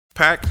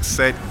Pack,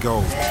 Set, Go.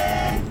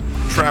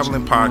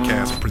 Traveling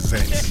Podcast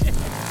presents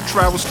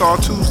Travel Star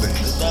Tuesday.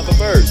 It's time for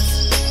birds.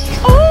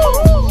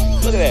 Oh,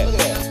 look at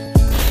that.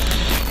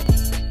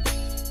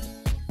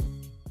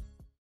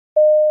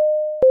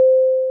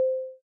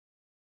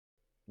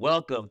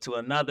 Welcome to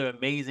another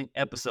amazing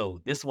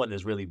episode. This one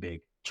is really big.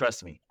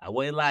 Trust me. I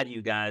wouldn't lie to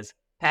you guys.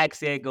 Pack,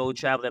 Set, Go,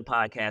 Traveling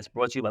Podcast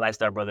brought to you by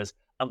Lifestyle Brothers.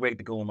 I'm Greg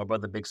the Goon with my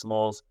brother Big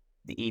Smalls,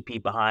 the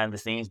EP behind the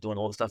scenes, doing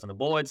all the stuff on the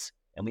boards.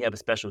 And we have a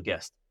special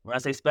guest. When I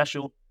say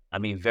special, I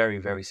mean very,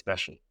 very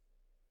special.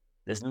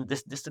 This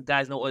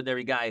guy's no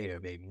ordinary guy here,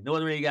 baby. No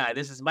ordinary guy.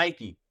 This is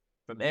Mikey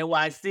from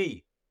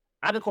NYC.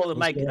 I've been calling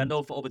Mike, I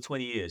know, for over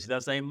 20 years. You know what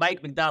I'm saying?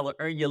 Mike McDonald,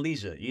 earn your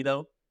leisure, you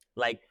know?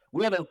 Like,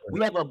 we have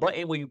a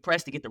button where you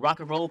press to get the rock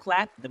and roll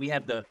clap. Then we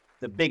have the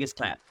biggest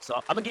clap. So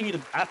I'm going to give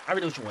you I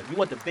already know what you want. You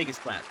want the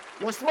biggest clap.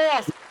 You want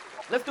Smalls?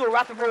 Let's do a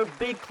rock and roll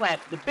big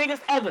clap. The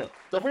biggest ever.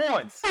 The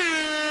horns.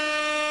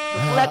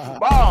 Let's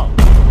bomb.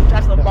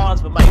 Drop some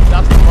bombs for Mike.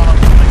 Drop some bombs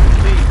for Mike.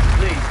 Please.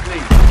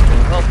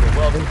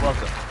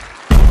 Welcome.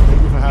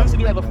 Usually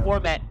we have a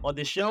format on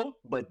this show,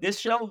 but this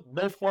show,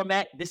 no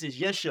format. This is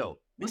your show.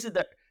 This is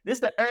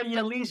the Earn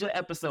Your Leisure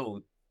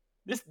episode.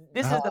 This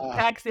is the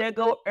Pack, Set,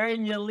 Go,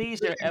 Earn Your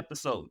Leisure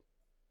episode.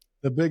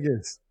 The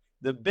biggest.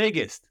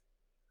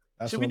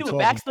 That's Should we do a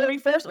backstory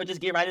first or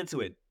just get right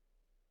into it?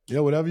 Yeah,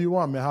 whatever you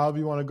want, man. However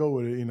you want to go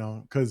with it, you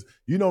know, because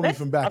you know me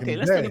from back in the day. Okay,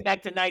 let's take it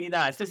back to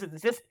 99. Since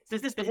this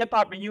is the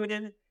hip-hop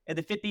reunion and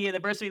the 50th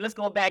anniversary, let's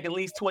go back at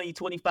least 20,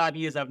 25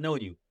 years I've known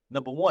you.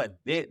 Number one,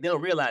 they'll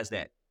realize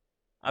that.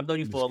 I've known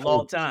you for a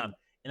long time,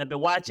 and I've been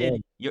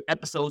watching your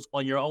episodes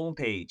on your own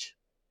page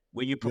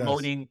where you're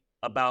promoting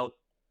about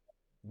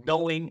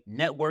knowing,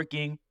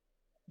 networking,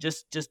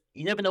 just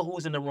you never know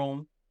who's in the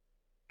room.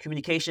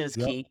 Communication is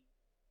key,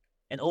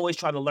 and always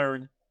try to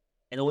learn,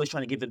 and always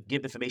trying to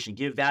give information,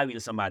 give value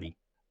to somebody.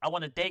 I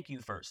want to thank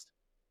you first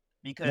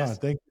because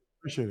thank you,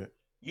 appreciate it.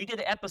 You did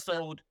an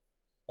episode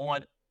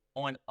on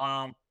Earn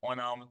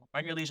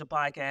Your Leisure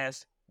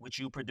podcast, which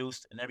you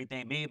produced and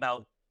everything, maybe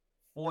about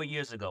 4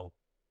 years ago,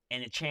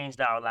 and it changed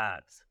our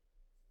lives.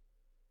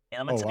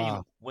 And I'm gonna tell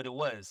you what it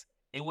was.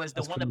 It was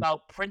the one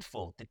about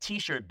Printful, the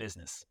T-shirt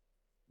business.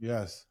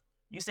 Yes.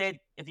 You said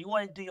if you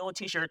want to do your own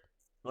T-shirt,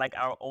 like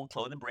our own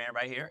clothing brand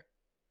right here,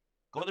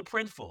 go to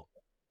Printful.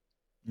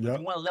 If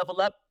you want to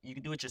level up, you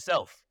can do it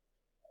yourself.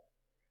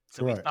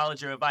 So we followed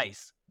your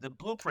advice. The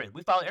blueprint.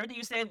 We followed everything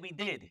you said, we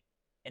did.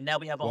 And now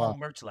we have our own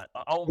merch line,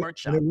 our own merch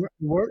shop. It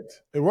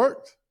worked. It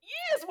worked.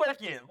 Yeah, it's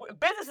working.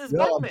 Business is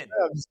booming.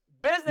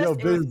 Business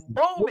is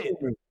booming.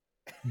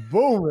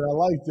 Booming. I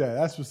like that.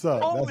 That's what's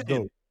up.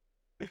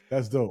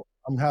 That's dope.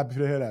 I'm happy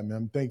to hear that,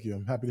 man. Thank you.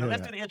 I'm happy to hear that.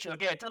 Let's do the intro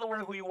again. Tell the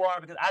world who you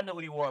are, because I know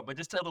who you are, but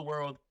just tell the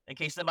world in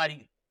case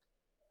somebody,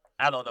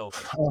 I don't know.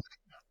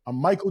 I'm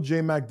Michael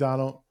J.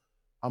 McDonald.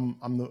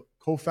 I'm the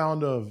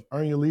co-founder of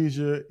Earn Your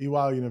Leisure,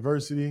 EYL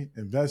University,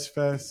 Invest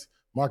Fest,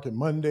 Market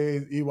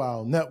Mondays,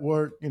 EYL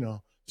Network, you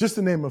know, just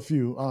to name a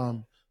few.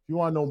 If you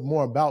want to know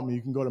more about me,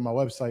 you can go to my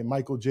website,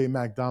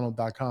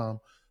 michaeljmcdonald.com.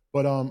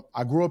 But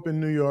I grew up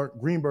in New York,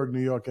 Greenburgh, New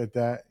York at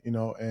that, you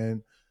know,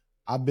 and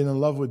I've been in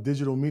love with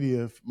digital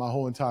media my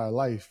whole entire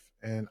life.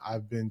 And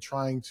I've been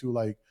trying to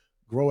like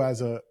grow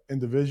as an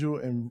individual.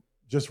 And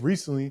just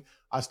recently,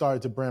 I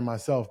started to brand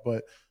myself.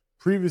 But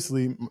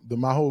previously,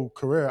 my whole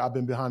career, I've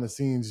been behind the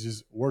scenes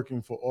just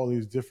working for all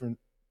these different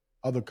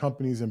other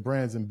companies and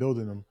brands and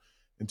building them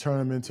and turn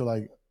them into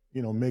like,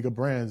 you know, mega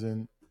brands.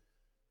 And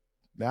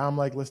now I'm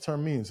like, let's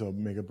turn me into a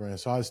mega brand.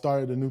 So I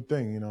started a new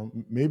thing, you know.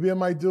 Maybe I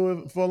might do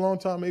it for a long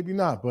time, maybe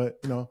not. But,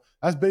 you know,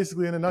 that's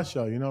basically in a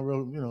nutshell, you know,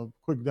 real, you know,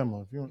 quick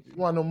demo. If you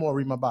want to know more,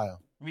 read my bio.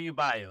 Read your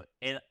bio.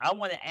 And I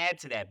want to add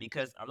to that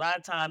because a lot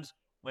of times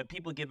when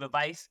people give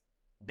advice,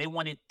 they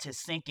want it to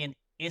sink in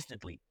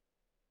instantly.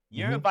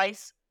 Your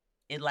advice,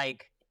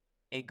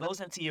 it goes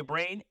into your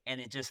brain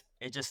and it just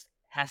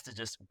has to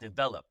just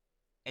develop.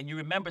 And you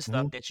remember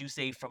stuff that you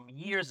say from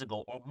years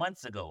ago or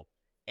months ago.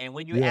 And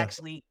when you're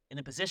actually in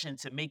a position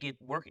to make it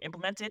work,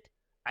 implement it,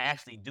 I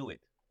actually do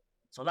it.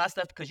 So a lot of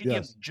stuff, because you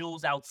give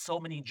jewels out, so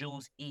many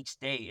jewels each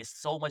day. It's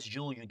so much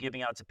jewel you're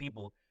giving out to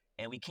people,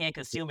 and we can't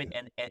consume it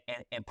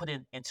and put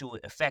it into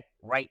effect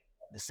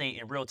the same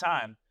in real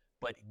time.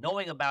 But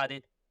knowing about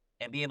it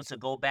and being able to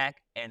go back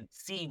and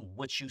see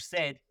what you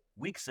said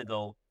weeks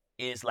ago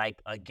is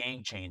like a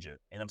game changer.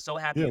 And I'm so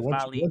happy you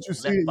finally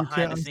left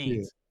behind the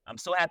scenes. I'm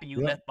so happy you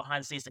left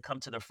behind the scenes to come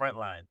to the front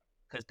line,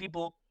 because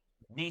people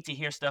need to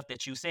hear stuff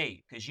that you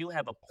say, because you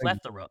have a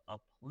plethora of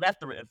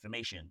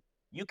information.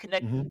 You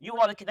connect. You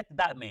are the connect the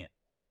dot man.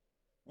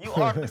 You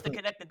are Mr.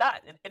 Connect the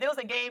Dot. And if there was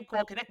a game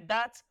called Connect the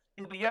Dots,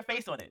 it'd be your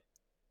face on it.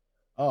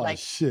 Oh, like,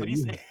 shit!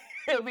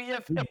 It'll be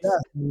your face.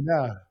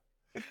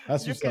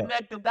 That's you what's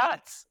connect the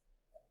dots.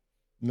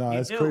 No,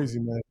 that's crazy,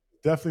 man.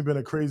 Definitely been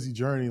a crazy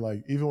journey.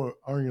 Like even with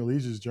Earn Your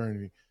Leisure's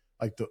journey,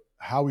 like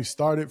how we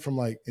started from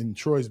like in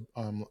Troy's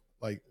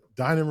like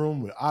dining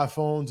room with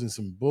iPhones and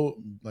some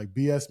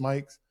BS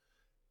mics,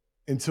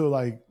 into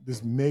like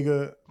this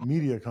mega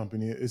media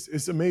company.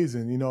 It's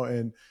amazing, you know,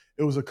 and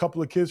it was a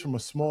couple of kids from a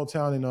small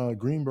town in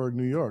Greenburgh,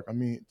 New York. I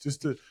mean,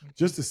 just to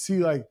see,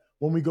 like,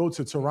 when we go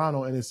to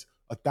Toronto and it's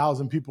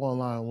 1,000 people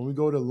online, when we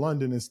go to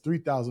London, it's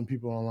 3,000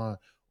 people online,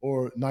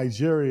 or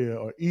Nigeria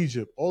or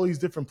Egypt, all these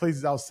different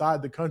places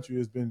outside the country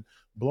has been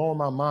blowing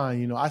my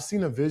mind. You know, I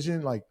seen a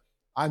vision. Like,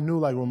 I knew,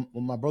 like, when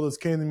my brothers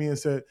came to me and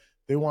said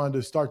they wanted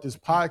to start this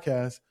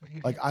podcast,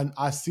 like,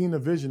 I seen the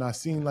vision, I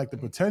seen, like, the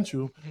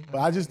potential, but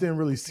I just didn't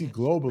really see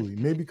globally.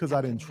 Maybe because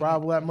I didn't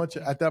travel that much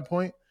at that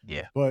point.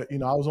 Yeah. But, you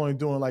know, I was only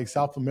doing, like,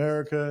 South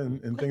America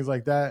and things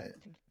like that.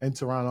 In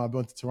Toronto, I've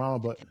been to Toronto,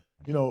 but,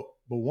 you know,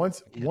 but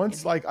once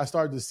like I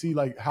started to see,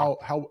 like, how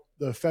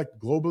the effect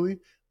globally,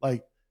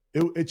 like,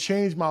 it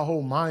changed my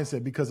whole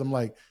mindset, because I'm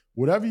like,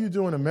 whatever you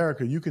do in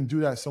America, you can do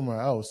that somewhere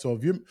else. So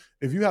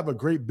if you have a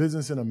great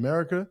business in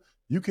America,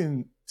 you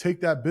can take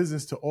that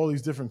business to all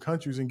these different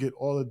countries and get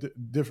all the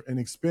different, and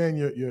expand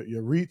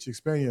your reach,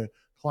 expand your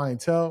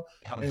clientele,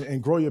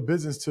 and grow your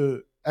business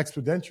to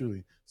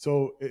exponentially.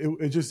 So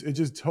it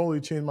just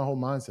totally changed my whole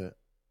mindset.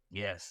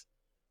 Yes.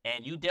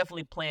 And you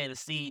definitely planted a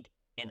seed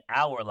in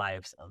our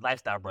lives,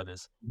 Lifestyle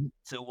Brothers.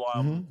 To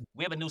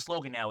we have a new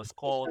slogan now. It's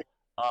called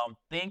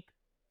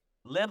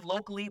live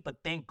locally but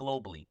think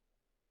globally.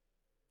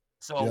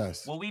 So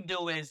Yes. what we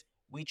do is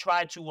we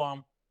try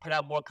to put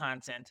out more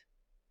content,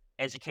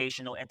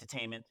 educational,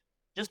 entertainment.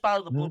 Just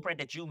follow the blueprint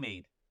that you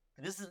made.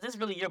 This is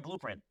really your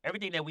blueprint.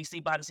 Everything that we see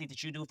by the seat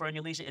that you do for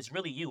Alicia is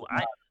really you.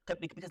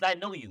 Because I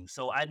know you,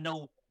 so I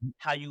know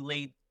how you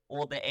laid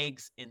all the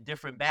eggs in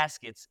different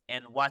baskets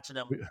and watching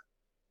them.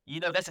 You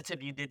know, that's a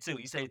tip you did too.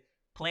 You say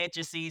plant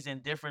your seeds in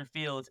different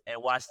fields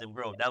and watch them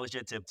grow. That was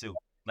your tip too,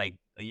 like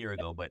a year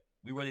ago. But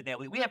we wrote it down.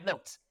 We have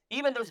notes.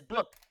 Even this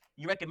book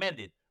you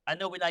recommended. I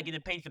know we're not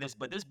getting paid for this,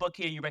 but this book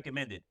here you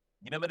recommended.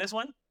 You remember this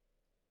one?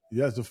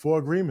 Yes, the 4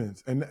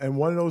 agreements. And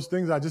one of those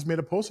things, I just made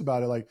a post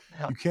about it. Like,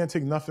 you can't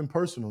take nothing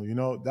personal. You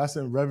know, that's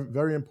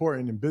very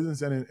important in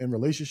business and in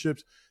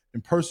relationships,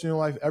 in personal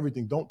life,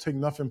 everything. Don't take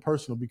nothing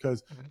personal,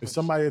 because if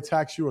somebody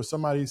attacks you or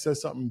somebody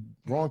says something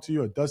wrong to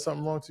you or does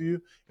something wrong to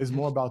you, it's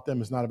more about them.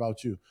 It's not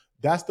about you.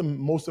 That's the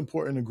most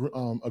important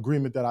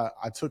agreement that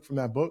I took from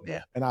that book,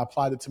 and I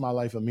applied it to my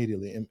life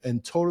immediately.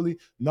 And totally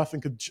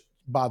nothing could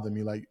bother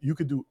me. Like, you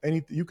could do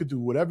anything, you could do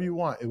whatever you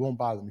want. It won't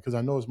bother me, because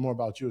I know it's more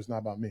about you. It's not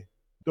about me.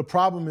 The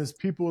problem is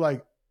people,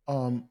 like,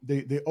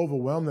 they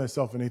overwhelm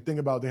themselves and they think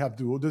about they have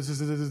to do this,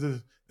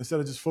 instead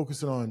of just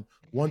focusing on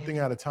one thing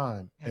at a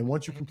time. And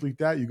once you complete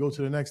that, you go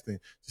to the next thing.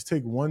 Just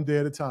take one day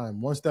at a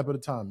time, one step at a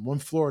time, one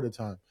floor at a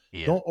time.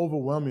 Yeah. Don't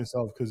overwhelm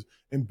yourself, because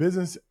in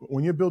business,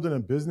 when you're building a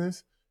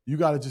business, you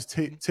got to just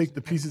take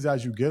the pieces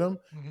as you get them.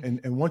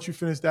 And once you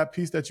finish that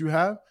piece that you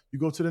have, you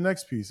go to the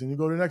next piece and you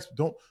go to the next.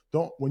 Don't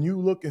when you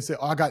look and say,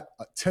 oh, I got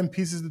 10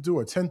 pieces to do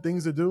or 10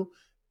 things to do,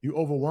 you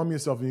overwhelm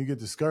yourself and you get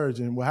discouraged.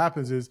 And what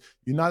happens is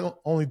you not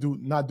only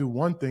not do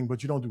one thing,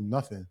 but you don't do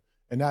nothing.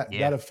 And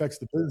that affects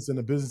the business, and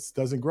the business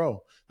doesn't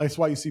grow. That's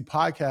why you see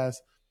podcasts,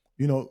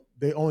 you know,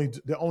 they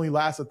only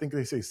last, I think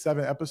they say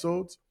 7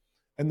 episodes.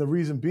 And the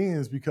reason being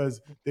is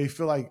because they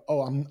feel like,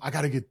 oh, I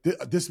got to get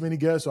this many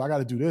guests, or I got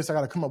to do this, I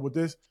got to come up with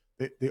this.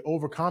 They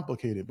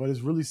overcomplicate it, but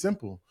it's really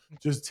simple.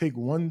 Just take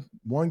one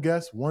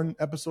guest, one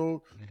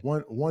episode,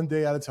 one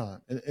day at a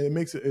time. And it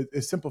makes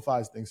it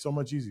simplifies things so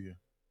much easier.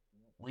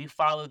 We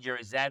followed your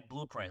exact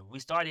blueprint. We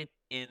started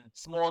in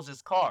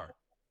Smalls' car,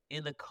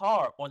 in the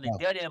car on the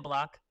dead end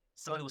block,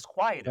 so it was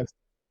quieter.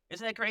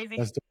 Isn't that crazy?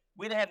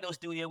 We didn't have no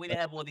studio. We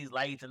didn't have all these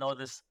lights and all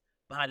this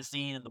behind the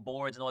scene and the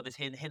boards and all this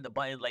hitting the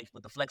button, like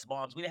with the flex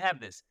bombs. We didn't have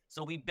this.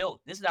 So we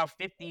built. This is our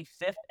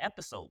 55th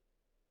episode.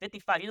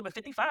 55. You number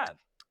 55.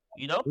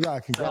 You know? Yeah,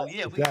 so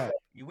yeah,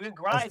 we're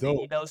grinding,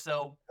 you know.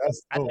 So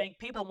I think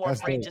people are more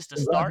afraid just to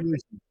start.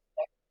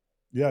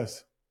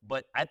 Yes.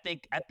 But I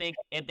think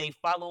if they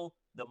follow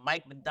the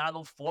Mike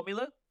McDonald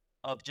formula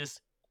of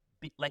just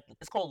like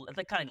it's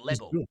kind of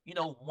Lego. You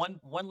know,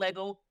 one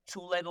Lego, 2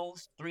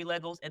 Legos, 3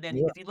 Legos, and then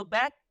if you look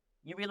back,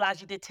 you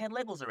realize you did 10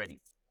 Legos already.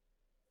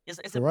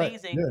 It's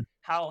amazing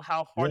how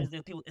hard it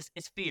is. People,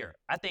 it's fear.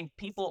 I think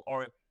people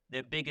are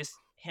their biggest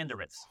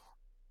hindrance.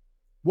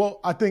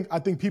 Well, I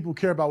think people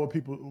care about what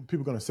people are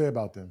going to say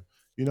about them.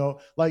 You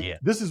know, like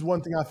this is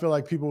one thing I feel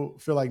like people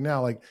feel like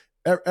now, like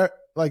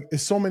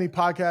it's so many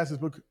podcasts,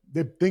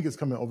 they think it's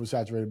coming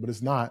oversaturated, but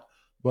it's not.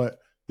 But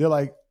they're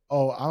like,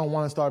 oh, I don't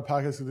want to start a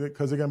podcast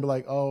because they're going to be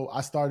like, oh,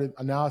 I started,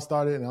 and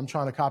I'm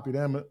trying to copy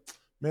them.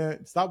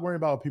 Man, stop worrying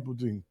about what people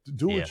do.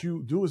 Do what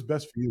you do is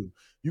best for you.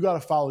 You got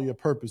to follow your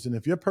purpose. And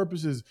if your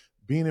purpose is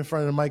being in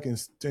front of the mic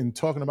and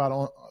talking about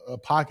on a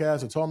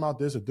podcast or talking about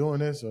this or doing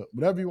this or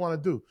whatever you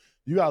want to do,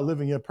 you got to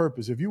live in your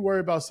purpose. If you worry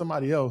about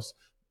somebody else,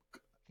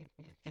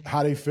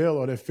 how they feel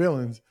or their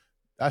feelings,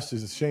 that's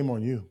just a shame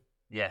on you.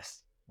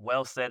 Yes.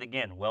 Well said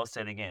again. Well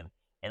said again.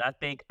 And I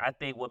think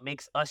what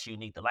makes us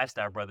unique, the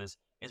Lifestyle Brothers,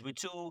 is we're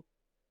 2,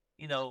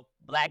 you know,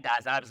 black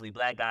guys, obviously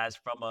black guys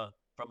from a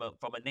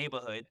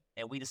neighborhood,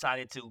 and we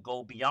decided to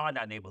go beyond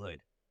our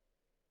neighborhood.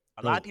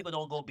 A lot of people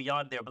don't go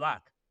beyond their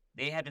block.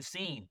 They haven't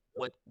seen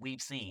what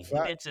we've seen.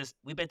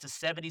 We've been to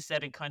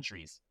 77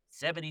 countries.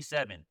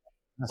 77.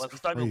 That's but we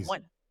started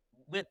crazy.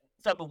 with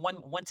started with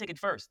one ticket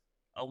first,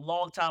 a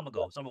long time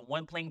ago. Started with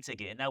one plane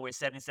ticket, and now we're at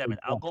 77.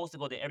 Our goal is to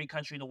go to every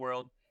country in the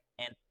world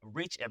and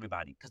reach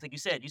everybody. Because like you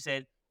said,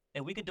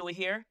 if we could do it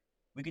here,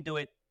 we could do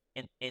it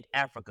in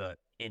Africa,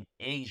 in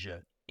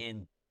Asia,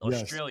 in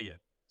Yes. Australia.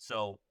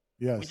 So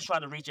we just Yes. try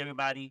to reach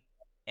everybody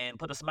and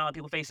put a smile on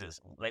people's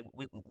faces. Like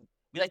we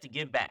like to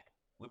give back.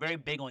 We're very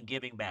big on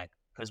giving back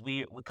because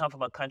we come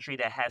from a country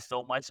that has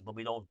so much, but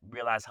we don't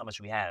realize how much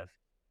we have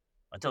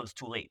until it's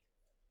too late.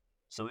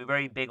 So we're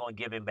very big on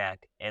giving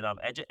back and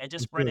just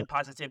That's spreading good.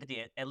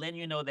 positivity and letting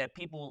you know that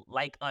people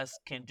like us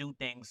can do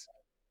things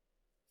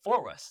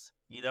for us.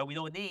 You know, we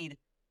don't need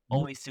Mhm.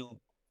 always to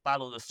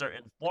follow the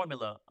certain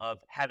formula of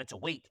having to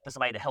wait for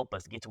somebody to help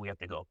us get to where we have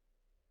to go.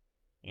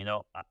 You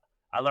know,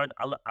 I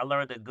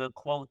learned a good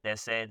quote that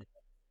said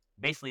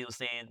basically it was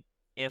saying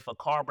if a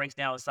car breaks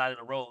down on the side of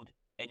the road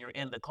and you're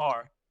in the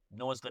car,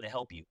 no one's going to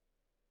help you.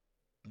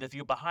 But if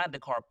you're behind the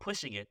car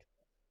pushing it,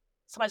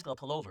 somebody's going to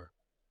pull over.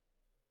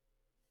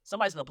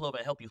 Somebody's going to pull over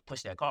and help you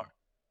push that car.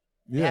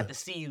 They have Yeah. to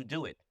see you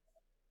do it.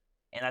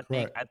 And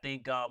Correct.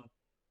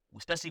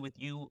 especially with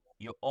you,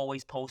 you're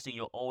always posting,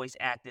 you're always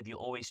active, you're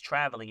always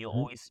traveling, you're Mhm.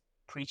 always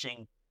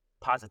preaching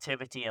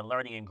positivity and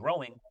learning and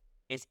growing.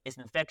 It's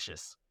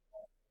infectious.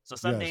 So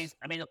some Yes. days,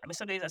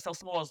 some days I tell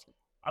Smalls,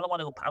 I don't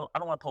want to go, I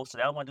don't want to post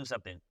today. I don't want to do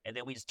something. And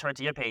then we just turn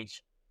to your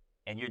page,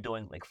 and you're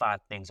doing like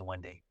 5 things in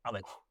one day. I'm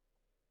like,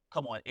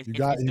 come on, it's You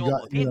got,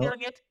 doable. If he's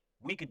doing it,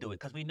 we could do it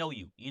because we know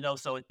you. You know,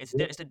 so yeah.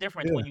 it's the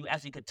difference Yeah. when you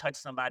actually could touch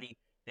somebody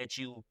that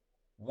you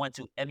want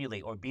to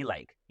emulate or be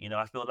like. You know,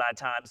 I feel a lot of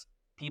times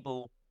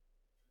people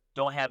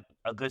don't have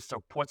a good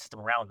support system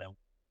around them.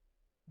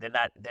 They're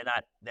not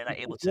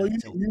able Well,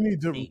 to you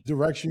need lead.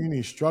 direction, you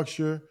need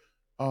structure,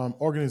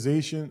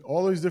 organization,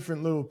 all these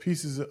different little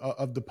pieces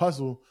of the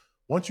puzzle.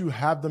 Once you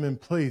have them in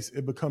place,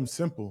 it becomes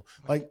simple.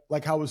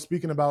 Like I was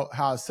speaking about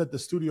how I set the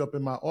studio up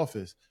in my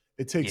office.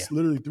 It Yeah. takes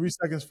literally 3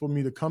 seconds for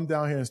me to come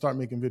down here and start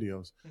making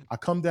videos. I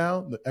come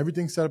down,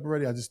 everything's set up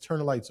already. I just turn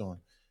the lights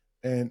on,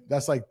 and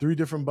that's like 3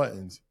 different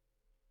buttons.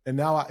 And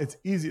now it's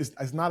easy.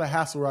 It's not a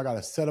hassle where I got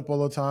to set up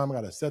all the time. I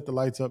got to set the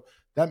lights up.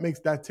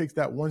 That takes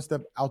that one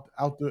step out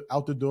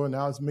the door.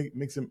 Now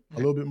makes it a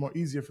little bit more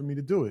easier for me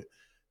to do it.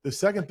 The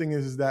second thing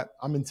is that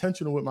I'm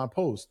intentional with my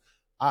post.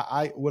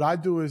 What I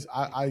do is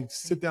I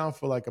sit down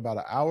for like about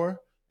an hour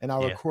and I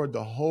Yeah. record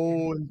the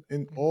whole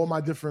in all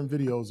my different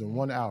videos in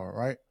 1 hour,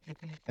 right?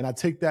 And I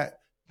take that.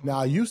 Now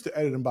I used to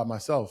edit them by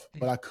myself,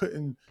 but I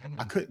couldn't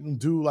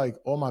do like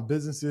all my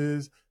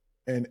businesses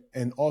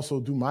and also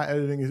do my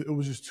editing. It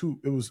was just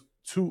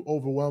too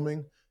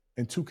overwhelming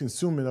and too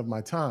consuming of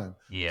my time.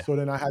 Yeah. So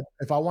then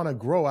if I want to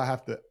grow, I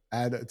have to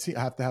add a team.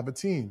 I have to have a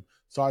team.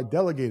 So I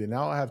delegated.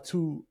 Now I have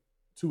two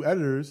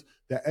editors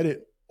that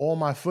edit all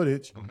my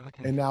footage,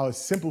 and now it's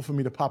simple for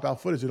me to pop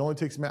out footage. It only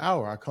takes me an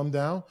hour. I come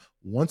down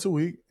once a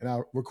week and I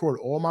record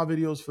all my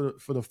videos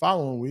for the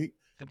following week,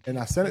 and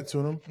I send it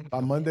to them. By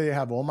Monday, I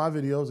have all my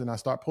videos, and I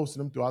start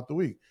posting them throughout the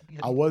week.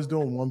 I was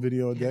doing 1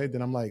 video a day.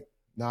 Then I'm like,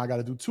 now I got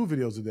to do 2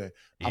 videos a day.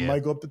 I Yeah.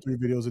 might go up to 3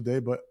 videos a day,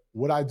 but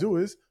what I do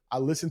is I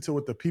listen to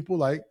what the people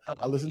like.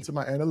 I listen to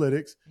my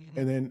analytics,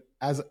 and then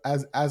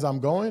as I'm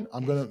going,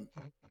 I'm gonna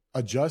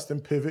adjust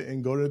and pivot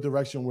and go to the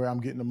direction where I'm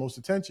getting the most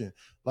attention.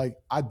 Like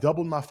I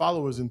doubled my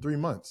followers in 3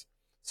 months.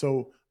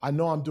 So I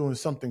know I'm doing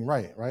something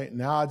right. Right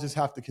now, I just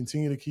have to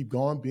continue to keep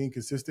going, being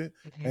consistent,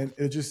 and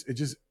it's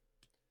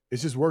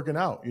just working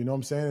out. You know what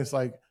I'm saying? It's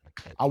like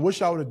I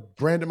wish I would have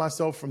branded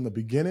myself from the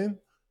beginning,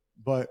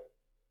 but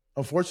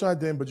unfortunately I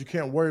didn't. But you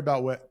can't worry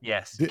about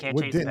Yes. You can't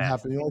what change the didn't past.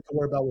 happen. You only can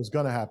worry about what's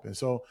gonna happen.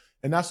 So,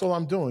 and that's all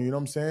I'm doing. You know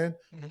what I'm saying?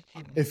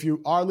 If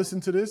you are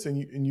listening to this and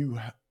you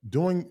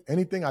doing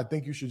anything, I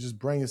think you should just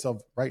bring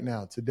yourself right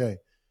now, today.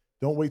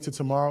 Don't wait till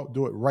tomorrow.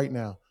 Do it right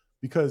now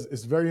because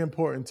it's very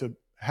important to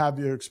have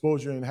your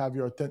exposure and have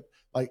your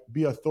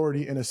be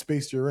authority in a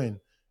space you're in.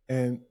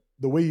 And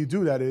the way you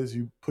do that is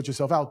you put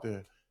yourself out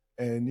there.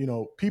 And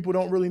people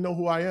don't really know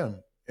who I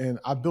am. And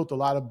I've built a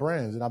lot of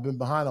brands and I've been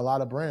behind a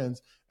lot of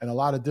brands and a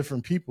lot of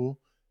different people.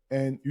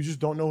 And you just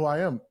don't know who I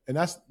am. And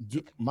that's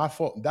my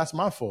fault. That's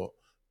my fault.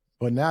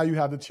 But now you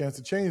have the chance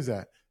to change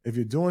that. If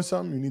you're doing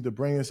something, you need to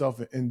bring yourself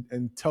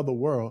and tell the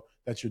world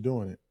that you're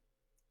doing it.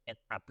 And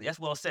that's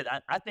well said.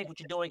 I think what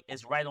you're doing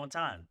is right on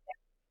time.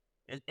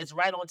 It's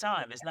right on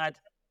time. It's not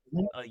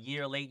a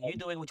year late. You're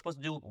doing what you're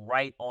supposed to do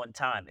right on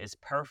time. It's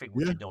perfect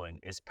what Yeah. you're doing.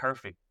 It's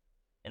perfect.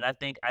 And I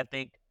think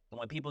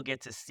when people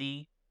get to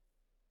see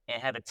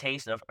and have a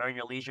taste of Earn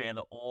Your Leisure and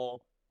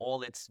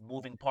all its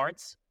moving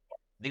parts,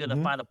 they're gonna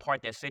Mm-hmm. find a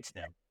part that fits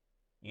them.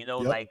 You know,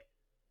 Yep. like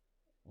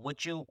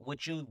what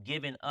you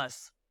given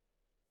us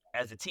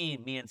as a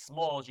team, me and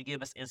Smalls, you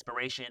give us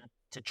inspiration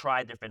to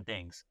try different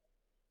things.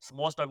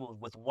 Small started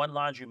with one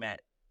laundromat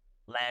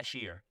last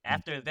year.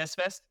 After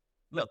InvestFest,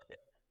 look,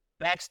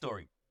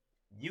 backstory.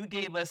 You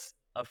gave us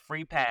a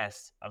free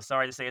pass. I'm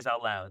sorry to say this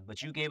out loud,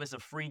 but you gave us a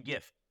free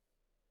gift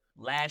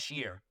last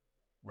year,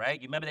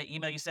 right? You remember that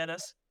email you sent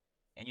us?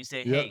 And you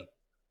said, Yep. hey,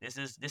 this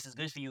is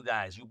good for you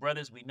guys. You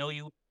brothers, we know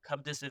you. Come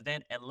to this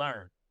event and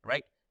learn,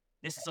 right?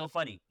 This is so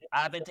funny.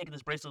 I've been taking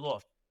this bracelet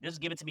off. This was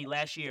given to me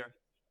last year,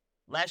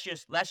 Last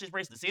year's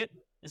bracelet. See it?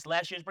 It's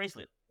last year's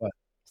bracelet. What?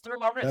 It's through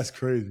my wrist. That's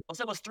crazy.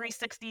 It's almost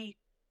 360.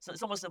 So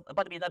it's almost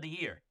about to be another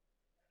year.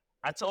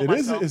 I told It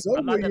is. myself It's I'm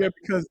over not a gonna. year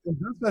because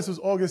Investfest was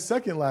August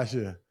 2nd last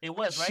year. It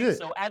was right. Shit.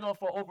 So I had on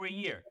for over a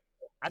year.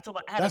 I told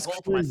I had That's a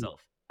goal for crazy.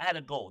 myself. I had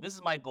a goal. This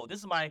is my goal. This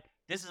is my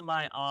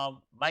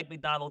Mike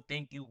McDonald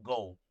thank you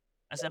goal.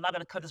 I said I'm not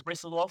gonna cut this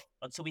bracelet off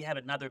until we have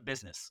another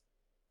business.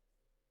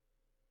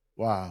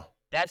 Wow.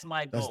 That's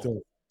my goal. That's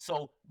dope.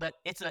 So, but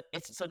it's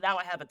so now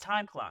I have a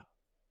time clock.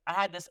 I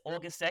had this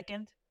August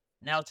 2nd.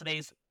 Now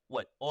today's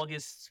what?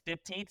 August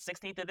 15th,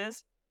 16th it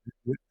is?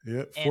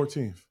 Yep,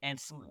 14th. And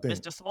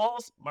Mr.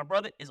 Smalls, my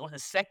brother, is on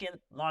his second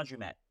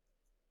laundromat.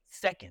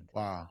 Second.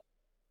 Wow.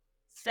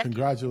 Second.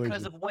 Congratulations.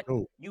 Because of what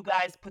Dope. you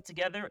guys put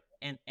together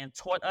and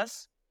taught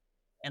us,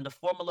 and the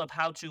formula of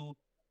how to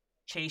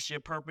chase your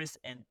purpose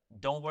and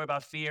don't worry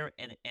about fear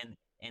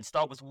and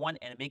start with 1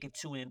 and make it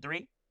 2 and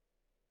 3.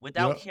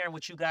 Without hearing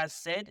what you guys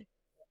said,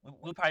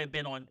 we've probably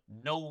been on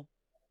no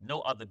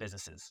other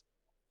businesses.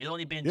 It's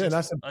only been just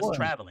us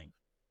traveling.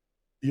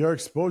 Your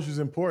exposure is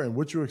important.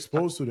 What you're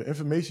exposed to, the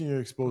information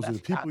you're exposed to, the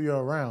people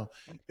you're around,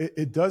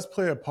 it does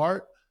play a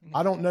part.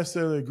 I don't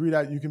necessarily agree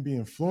that you can be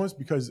influenced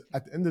because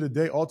at the end of the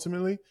day,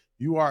 ultimately,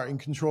 you are in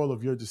control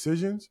of your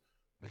decisions.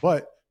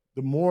 But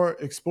the more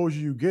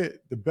exposure you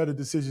get, the better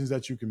decisions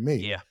that you can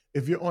make. Yeah.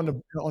 If you're on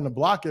the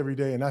block every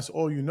day and that's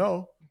all you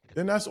know,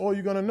 then that's all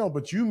you're gonna know.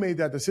 But you made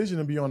that decision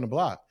to be on the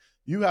block.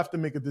 You have to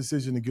make a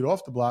decision to get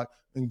off the block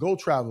and go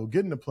travel,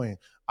 get in the plane.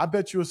 I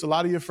bet you it's a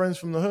lot of your friends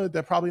from the hood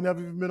that probably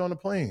never even been on a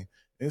plane.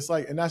 And it's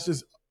like, and that's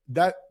just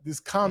that is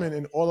common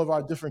in all of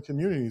our different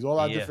communities, all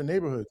our different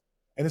neighborhoods.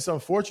 And it's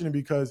unfortunate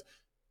because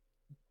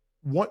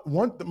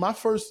my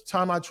first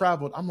time I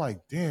traveled, I'm like,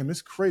 damn,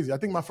 it's crazy. I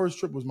think my first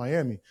trip was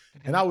Miami.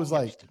 And I was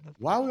like,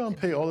 why are we gonna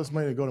pay all this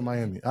money to go to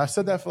Miami? I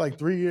said that for like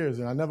 3 years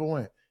and I never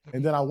went.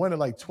 And then I went at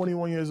like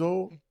 21 years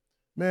old.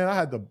 Man, I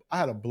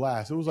had a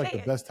blast. It was like the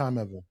best time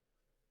ever.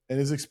 And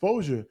it's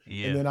exposure.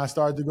 Yeah. And then I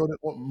started to go to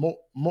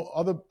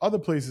other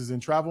places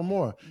and travel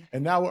more.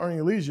 And now with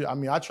Earning Leisure, I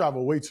mean, I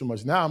travel way too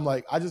much. Now I'm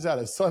like, I just had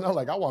a son. I'm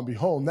like, I want to be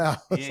home now.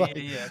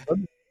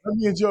 Let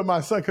me enjoy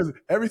my son. Because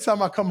every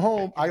time I come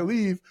home,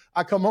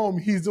 I come home,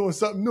 he's doing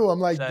something new. I'm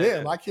like,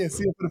 damn, I can't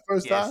see him for the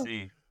first time.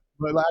 See.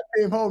 But like I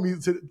came home,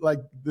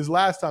 this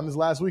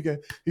last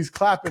weekend, he's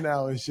clapping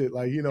now and shit.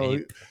 Like, you know,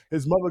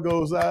 his mother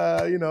goes,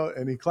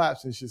 and he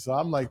claps and shit. So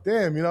I'm like,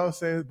 damn, you know what I'm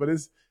saying? But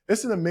it's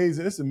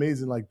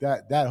amazing like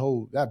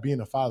that being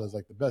a father is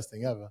like the best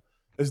thing ever.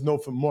 There's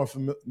nothing more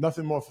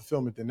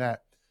fulfillment than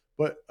that.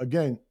 But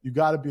again, you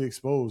got to be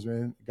exposed,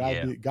 man.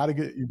 You got to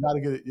get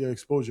your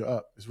exposure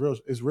up. It's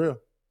real.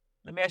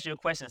 Let me ask you a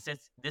question.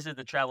 Since this is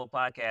the travel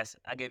podcast,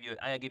 I give you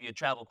a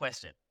travel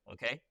question.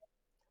 Okay.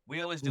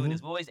 We always do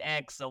this. We always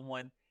ask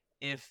someone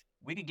if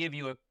we could give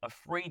you a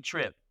free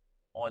trip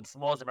on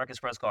Smalls American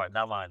Express card,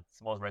 not mine,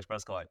 Smalls American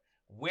Express card.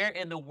 Where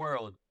in the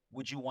world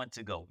would you want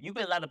to go? You've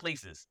been a lot of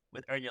places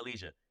with Earn Your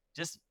Leisure.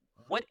 Just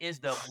what is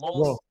the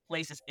most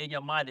places in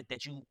your mind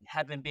that you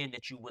haven't been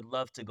that you would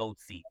love to go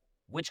see?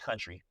 Which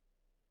country?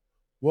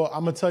 Well,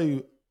 I'm gonna tell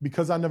you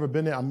because I've never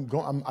been there.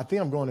 I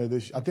think I'm going there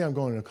this. I think I'm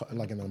going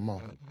in a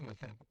month.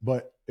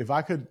 But if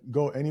I could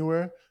go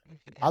anywhere,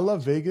 I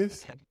love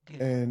Vegas,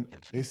 and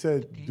they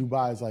said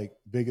Dubai is like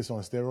Vegas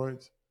on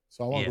steroids.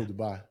 So I want to go to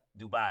Dubai.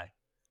 Dubai.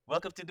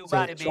 Welcome to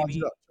Dubai, baby. Charge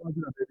it up,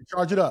 baby.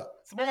 Charge it up.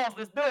 Smalls,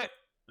 let's do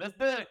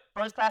it.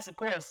 First class of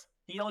Chris.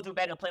 He don't do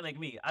back of the plane like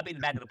me. I've been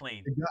in the back of the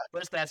plane.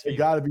 First class for you. It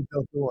gotta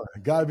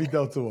be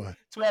Delta One.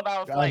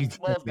 12-hour flight.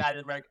 Smalls got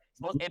it right.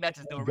 Smalls Amex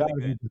is doing really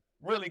good.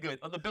 Really good.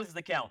 On the business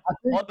account.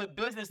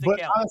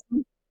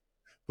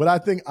 But I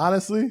think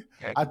honestly,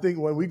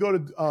 when we go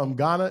to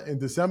Ghana in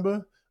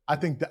December, I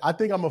think I'm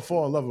gonna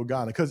fall in love with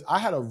Ghana because I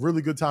had a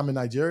really good time in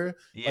Nigeria.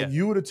 Yeah. Like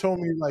you would have told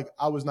me like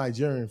I was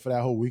Nigerian for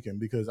that whole weekend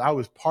because I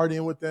was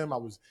partying with them. I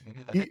was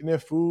eating their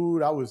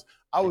food. I was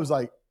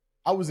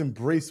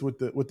embraced with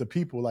the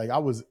people. Like I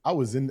was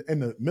in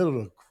the middle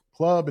of the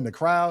club in the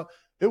crowd.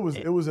 It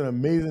was an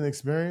amazing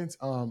experience.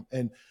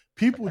 And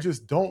people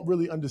just don't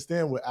really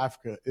understand what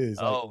Africa is.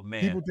 Like,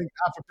 man. People think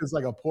Africa is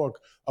like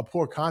a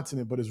poor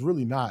continent, but it's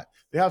really not.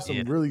 They have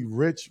some really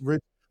rich.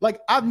 Like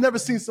I've never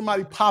seen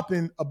somebody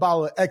popping a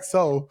bottle of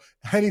XO,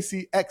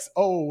 Hennessy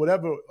XO,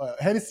 whatever,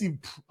 Hennessy,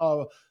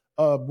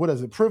 what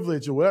is it,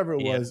 Privilege or whatever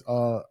it was.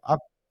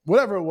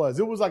 Whatever it was.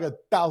 It was like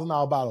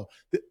 $1,000 bottle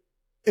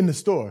in the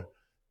store.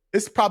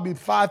 It's probably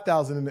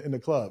 5,000 in the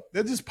club.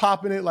 They're just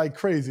popping it like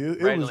crazy.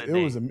 It was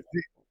amazing.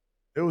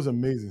 It was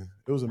amazing.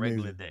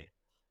 Regular day.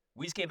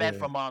 We just came back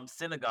from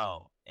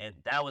Senegal, and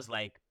that was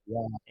like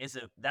I'm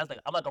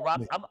like a rock.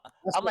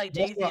 I'm like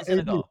Jay-Z in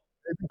Senegal.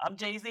 I'm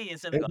Jay-Z in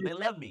Senegal. They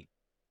love me.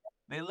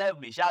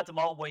 Shout out to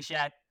my homeboy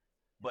Shaq,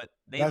 but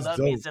they love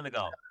me in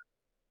Senegal.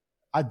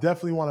 I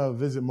definitely want to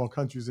visit more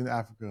countries in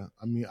Africa.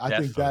 I mean, I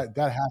think that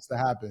has to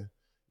happen.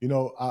 You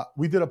know,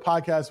 we did a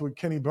podcast with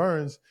Kenny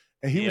Burns,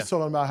 and he was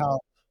talking about how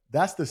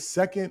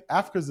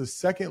Africa's the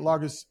second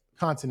largest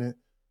continent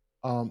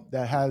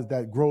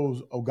that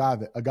grows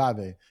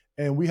agave.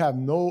 And we have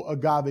no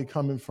agave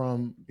coming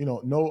from,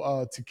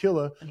 no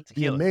tequila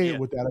being made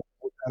with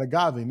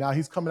agave. Now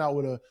he's coming out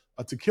with a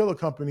tequila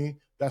company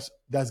that's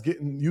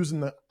using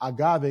the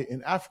agave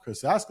in Africa.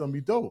 So that's gonna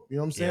be dope. You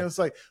know what I'm saying? Yeah. It's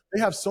like they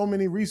have so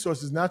many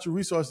resources, natural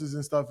resources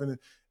and stuff, and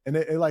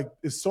it like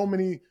it's so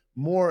many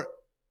more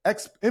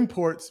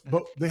imports,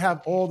 but they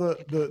have all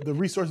the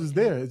resources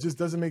there. It just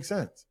doesn't make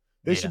sense.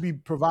 They should be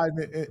providing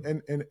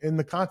it in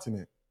the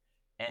continent.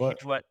 And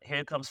here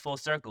it comes full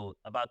circle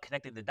about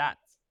connecting the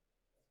dots.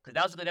 Because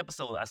that was a good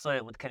episode. I saw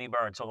it with Kenny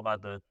Byrne talking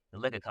about the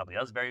liquor company.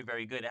 That was very,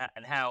 very good.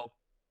 And how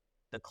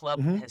the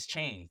club has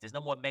changed. There's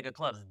no more mega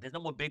clubs. There's no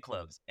more big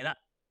clubs. And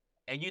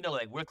you know,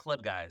 like, we're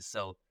club guys,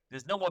 so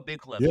there's no more big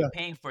clubs. You're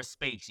paying for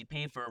space. You're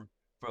paying for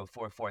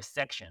a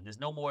section. There's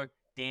no more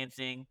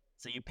dancing.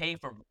 So you're paying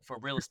for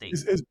real estate.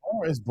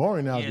 It's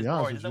boring now, yeah, to be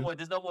honest with you.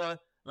 There's no more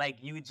like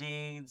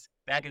Eugene's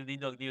back in the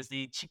New York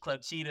City,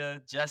 Club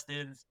Cheetah,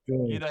 Justin's. Yeah.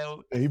 You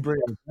know, he bring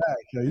it back.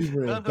 Yeah, he's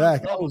bringing it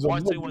back.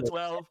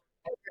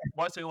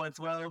 March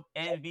 2112,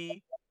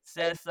 Envy,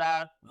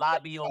 Sessa,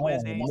 Lobby on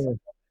Wednesdays.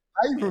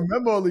 How you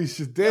remember all these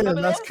shit? Damn,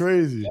 that's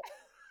crazy.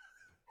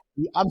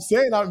 I'm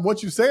saying,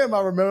 what you saying,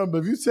 I remember. But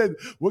if you said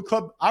what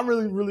club, I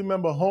really, really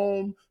remember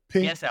Home,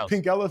 Pink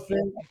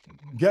Elephant,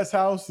 Guest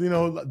House. You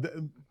know,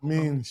 I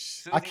mean,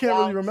 I can't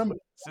really remember.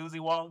 Susie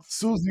Wong.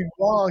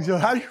 Yo,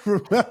 how do you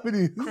remember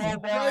these?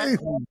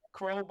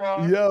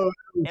 Crowbar. Yo,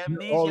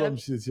 Amnesia. all them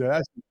shits.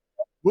 Yo,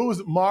 what was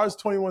it? Mars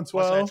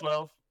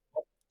 2112?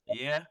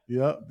 Yeah.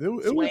 Yeah.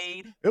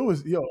 It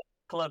was, yo,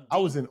 Club D. I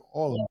was in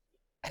all of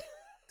them.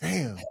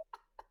 Damn.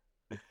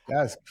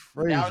 That's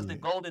crazy. That was the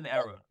golden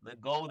era.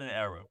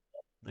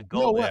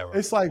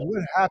 It's like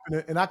what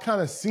happened, and I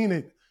kind of seen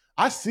it.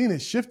 I seen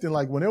it shifting.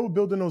 Like when they were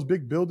building those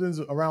big buildings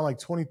around like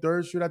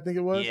 23rd Street, I think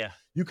it was. Yeah.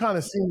 You kind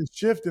of seen it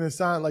shift, and it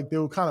sounded like they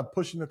were kind of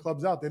pushing the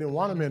clubs out. They didn't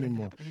want them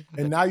anymore.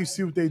 And now you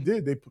see what they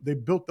did. They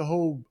built the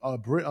whole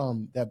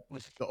the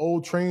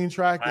old train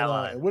track.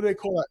 And, what do they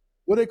call it?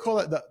 What do they call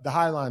it? The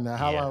High Line now.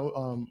 High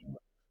Line.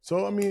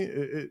 So I mean,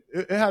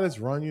 it had its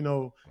run. You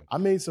know, I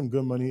made some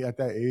good money at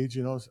that age.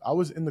 You know, I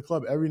was in the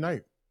club every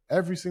night,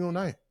 every single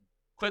night.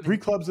 3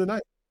 clubs a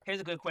night.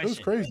 Here's a good question. It was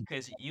crazy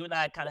because you and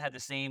I kind of have the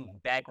same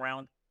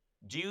background.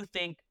 Do you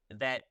think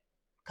that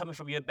coming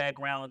from your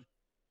background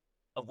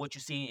of what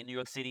you see in New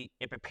York City,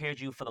 it prepared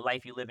you for the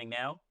life you're living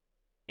now?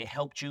 It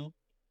helped you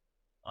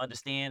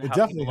understand how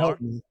definitely people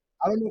helped me.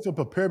 I don't know if it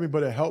prepared me,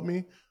 but it helped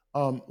me.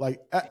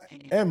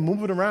 And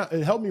moving around,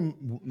 it helped me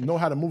know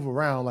how to move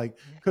around. Like,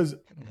 because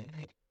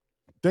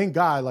thank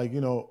God, like,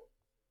 you know,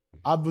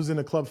 I was in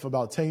the club for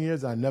about 10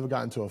 years and I never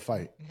got into a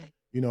fight.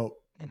 You know,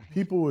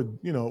 people would,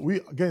 you know,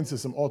 we get into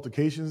some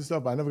altercations and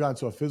stuff, but I never got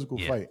into a physical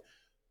fight.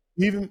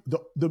 Even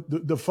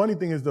the funny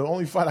thing is the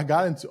only fight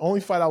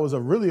I was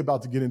really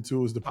about to get into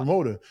was the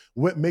promoter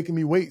making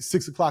me wait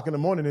 6 o'clock in the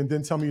morning and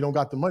then tell me you don't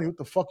got the money. What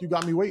the fuck you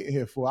got me waiting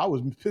here for? I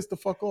was pissed the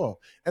fuck off.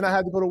 And I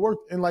had to go to work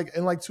in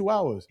like 2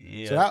 hours.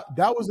 Yeah. So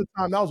that was the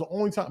time. That was the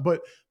only time.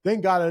 But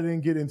thank God I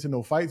didn't get into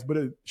no fights, but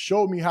it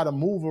showed me how to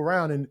move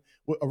around and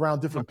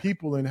around different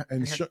people and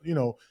you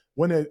know,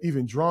 when they're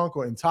even drunk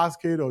or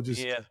intoxicated or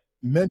just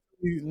mentally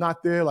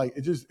not there. Like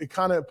it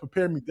kind of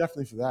prepared me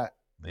definitely for that.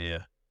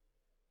 Yeah.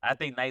 I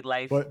think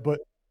nightlife but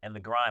and the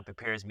grind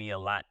prepares me a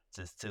lot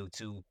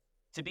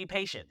to be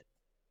patient,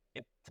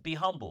 to be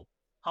humble.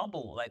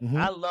 Like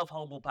I love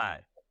humble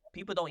pie.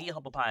 People don't eat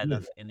humble pie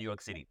enough in New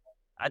York City.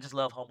 I just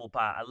love humble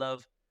pie. I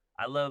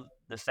love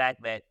the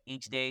fact that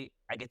each day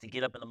I get to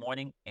get up in the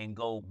morning and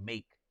go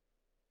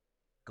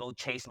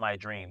chase my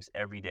dreams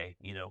every day.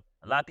 You know,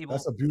 a lot of people.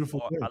 That's a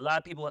beautiful thing. A lot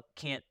of people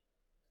can't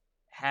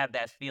have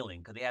that feeling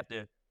because they have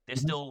to. There's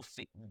still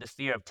the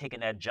fear of taking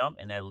that jump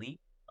and that leap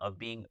of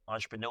being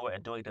entrepreneur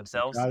and doing it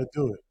themselves. You got to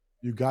do it.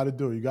 You got to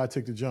do it. You got to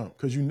take the jump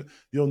because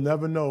you'll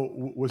never know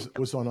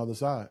what's on the other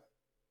side.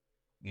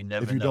 You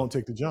never if you don't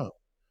take the jump.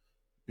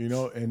 You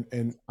know,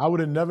 and I would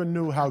have never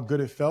knew how good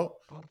it felt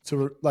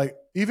to like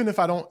even if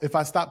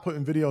I stop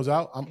putting videos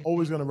out, I'm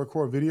always going to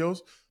record videos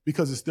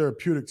because it's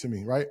therapeutic to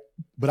me, right?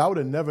 But I would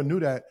have never knew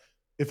that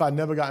if I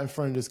never got in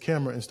front of this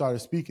camera and started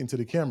speaking to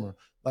the camera.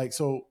 Like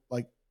so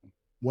like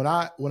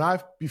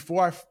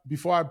before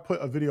I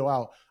put a video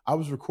out, I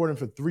was recording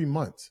for 3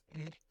 months.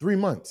 3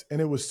 months. And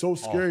it was so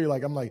scary.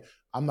 Like, I'm like,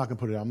 I'm not gonna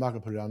put it out. I'm not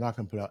gonna put it out. I'm not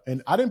gonna put it out.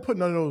 And I didn't put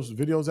none of those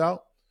videos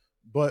out,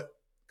 but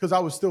because I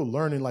was still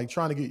learning, like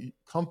trying to get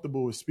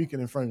comfortable with speaking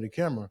in front of the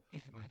camera.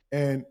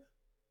 And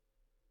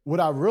what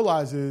I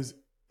realized is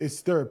it's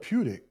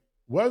therapeutic.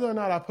 Whether or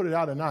not I put it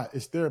out or not,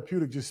 it's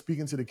therapeutic just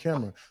speaking to the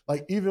camera.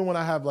 Like even when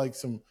I have like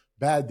some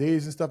bad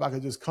days and stuff, I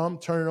could just come,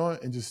 turn it on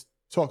and just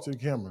talk to the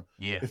camera.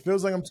 Yeah. It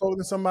feels like I'm talking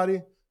to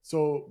somebody.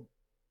 So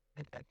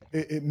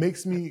it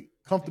makes me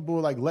comfortable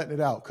like letting it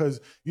out.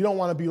 Cause you don't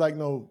want to be like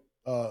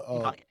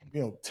you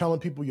know, telling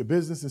people your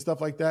business and stuff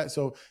like that.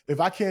 So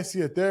if I can't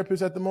see a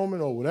therapist at the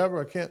moment or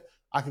whatever,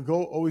 I could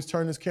go always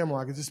turn this camera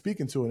on. I could just speak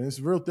into it. And it's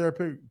real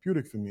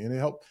therapeutic for me. And it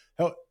helped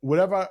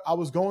whatever I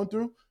was going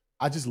through.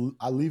 I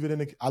leave it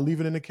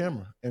in the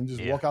camera and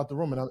just walk out the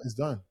room and it's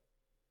done.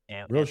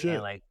 Real shit.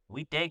 And like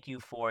we thank you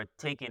for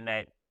taking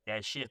that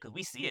shift because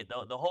we see it.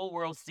 The whole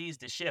world sees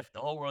the shift. The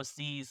whole world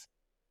sees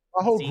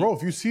my whole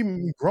growth. You see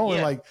me growing,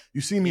 Yeah. like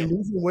you see me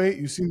losing weight,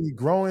 you see me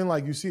growing,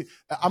 like you see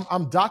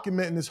I'm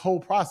documenting this whole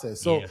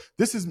process. So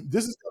this is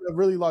gonna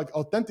really like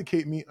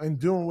authenticate me in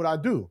doing what I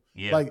do.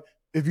 Like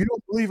if you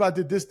don't believe I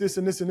did this, this,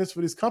 and this, and this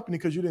for this company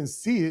because you didn't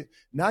see it,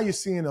 now you're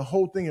seeing the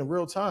whole thing in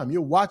real time.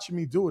 You're watching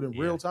me do it in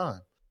real time.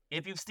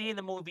 If you've seen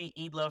the movie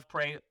Eat, Love,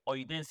 Pray, or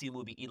you didn't see the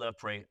movie Eat, Love,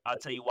 Pray, I'll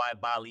tell you why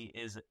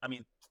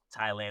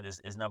Thailand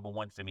is number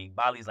one for me.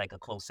 Bali's like a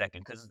close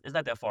second because it's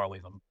not that far away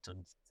from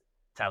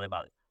Thailand,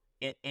 Bali.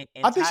 In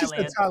I think Thailand, she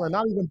said Thailand,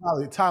 not even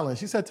Bali. Thailand.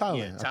 She said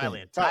Thailand. Yeah,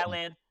 Thailand.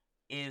 Thailand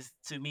is,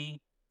 to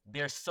me,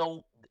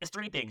 it's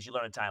three things you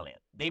learn in Thailand.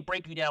 They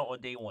break you down on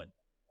day one.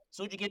 As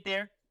soon as you get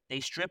there, they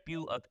strip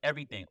you of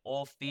everything,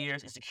 all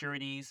fears,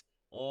 insecurities,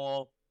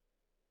 all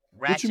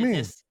ratchetness. What you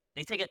mean?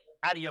 They take it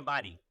out of your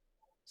body.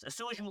 So as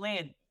soon as you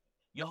land,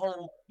 your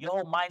whole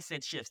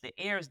mindset shifts. The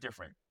air is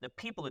different. The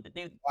people,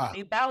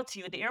 they bow to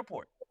you at the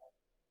airport.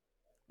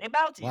 They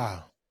bow to you.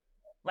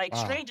 Like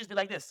strangers be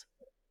like this.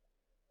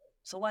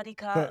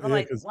 Sawadee-ka. I'm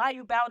like, why are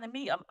you bowing to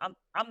me?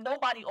 I'm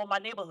nobody on my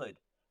neighborhood.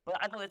 But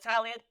I know in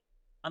Thailand,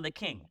 I'm the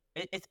king.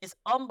 It's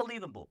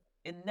unbelievable.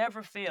 It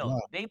never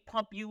fails. They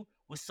pump you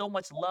with so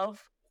much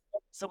love,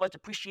 so much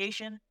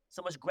appreciation,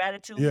 so much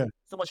gratitude,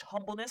 so much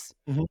humbleness.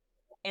 Mm-hmm.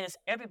 And it's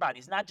everybody.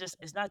 It's not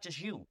just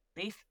you.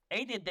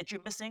 Anything that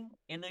you're missing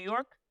in New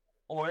York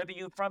or wherever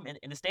you're from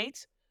in the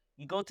States,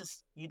 you go to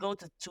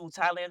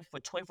Thailand for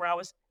 24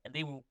 hours and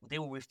they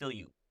will refill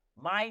you.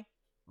 My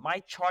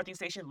charging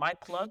station, my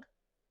plug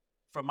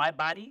for my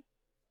body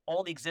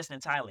only exists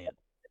in Thailand.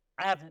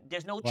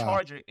 There's no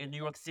charger in New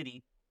York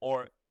City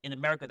or in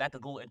America that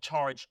could go and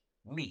charge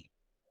me.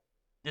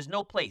 There's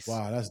no place.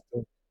 Wow, that's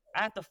dope.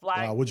 I have to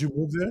fly. Wow, would you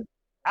move there?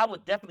 I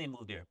would definitely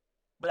move there.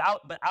 But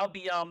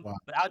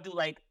I'll do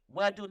like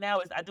what I do now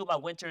is I do my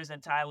winters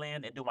in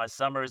Thailand and do my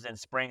summers and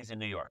springs in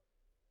New York.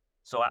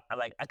 So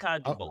I kind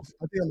of do both.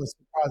 I think I'm gonna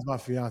surprise my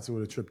fiance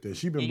with a trip there.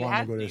 She's been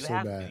wanting to go there so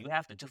bad. You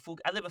have to.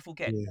 I live in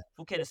Phuket. Yeah.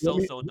 Phuket is so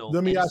dope.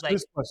 Let me ask you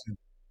this question.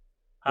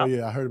 Oh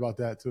yeah, I heard about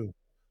that too.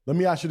 Let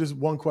me ask you this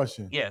one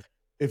question. Yeah.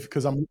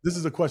 Because this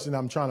is a question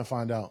I'm trying to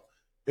find out.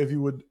 If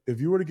you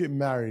were to get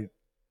married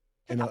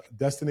in a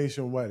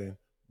destination wedding,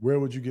 where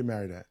would you get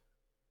married at?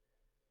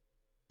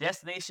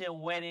 Destination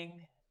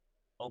wedding,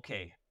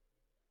 okay.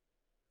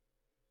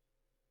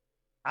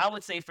 I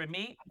would say for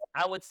me,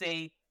 I would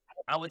say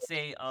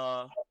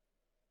a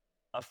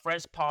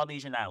French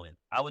Polynesian island.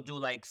 I would do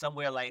like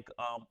somewhere like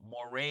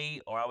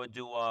Moray, or I would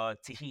do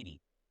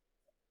Tahiti.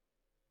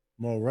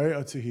 Moray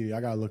or Tahiti?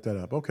 I gotta look that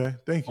up. Okay,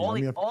 thank you.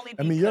 Only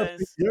I mean, your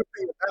because opinion,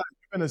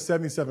 you've been in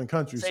 77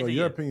 countries, so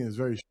your opinion is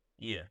very.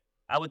 Yeah,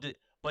 I would do.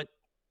 But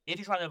if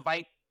you're trying to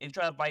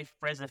invite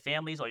friends and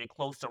families or your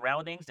close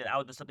surroundings, then I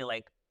would do something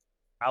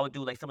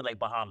like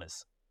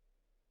Bahamas,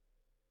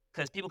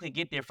 because people can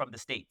get there from the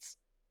States.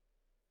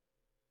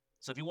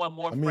 So if you want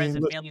more friends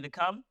and family to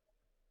come,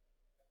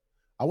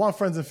 I want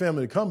friends and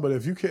family to come, but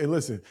if you can't,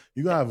 listen,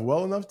 you're going to have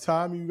well enough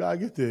time, you got to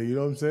get there. You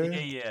know what I'm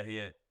saying?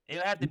 Yeah.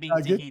 It'll have to be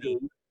Tahiti.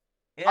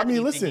 I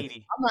mean, listen,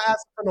 I'm not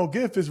asking for no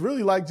gift. It's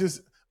really like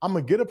just, I'm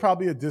going to get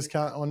probably a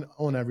discount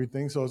on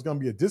everything. So it's going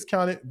to be a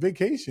discounted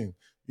vacation.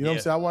 You know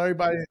what I'm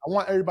saying? I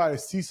want everybody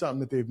to see something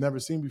that they've never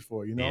seen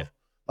before, you know? Yeah.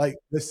 Like,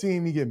 they're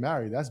seeing me get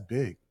married. That's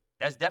big.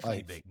 That's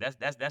definitely big. That's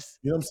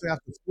you know what I'm saying?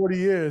 After 40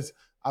 years,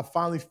 I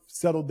finally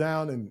settled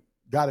down and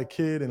got a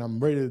kid, and I'm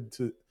ready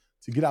to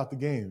get out the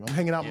game. I'm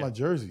hanging out in my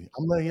jersey.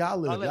 I'm letting y'all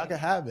live. Y'all can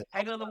have it.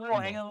 Hang on the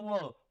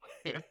wall.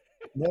 You know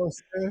what I'm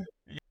saying?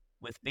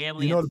 With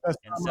family, the best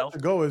time to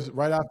go is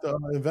right after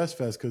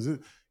InvestFest, because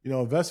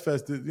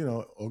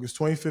InvestFest, August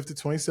 25th to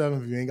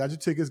 27th. If you ain't got your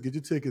tickets, get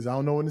your tickets. I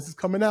don't know when this is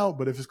coming out,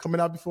 but if it's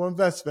coming out before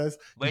InvestFest,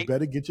 you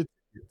better get your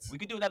tickets. We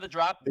could do another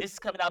drop. This is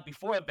coming out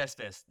before InvestFest.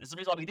 This is the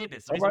reason why we did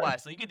this. The reason why.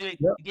 So you can do it.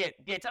 Yep.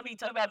 Yeah. Tell me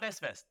about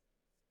InvestFest.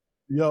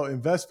 Yo,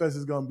 InvestFest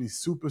is going to be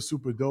super,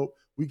 super dope.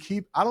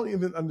 I don't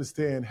even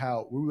understand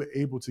how we were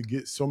able to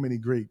get so many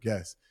great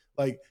guests.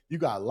 Like, you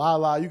got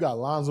Lala, you got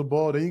Lonzo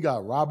Ball, then you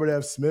got Robert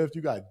F. Smith,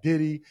 you got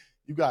Diddy,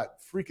 you got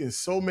freaking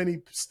so many,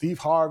 Steve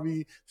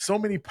Harvey, so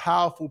many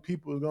powerful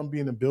people are going to be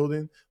in the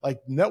building.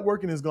 Like,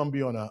 networking is going to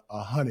be on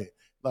 100.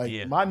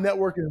 Like, my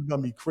networking is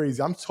going to be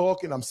crazy. I'm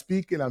talking, I'm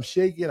speaking, I'm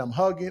shaking, I'm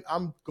hugging,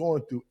 I'm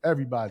going through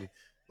everybody.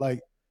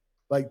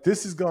 Like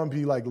this is going to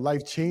be like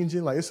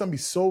life-changing. Like, it's going to be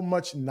so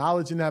much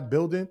knowledge in that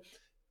building.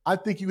 I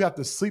think you have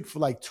to sleep for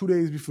like 2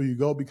 days before you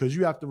go, because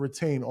you have to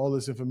retain all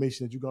this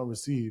information that you're going to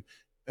receive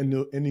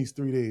in these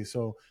 3 days.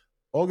 So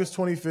August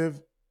 25th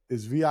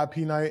is VIP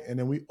night. And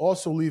then we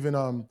also leaving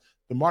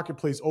the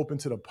marketplace open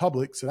to the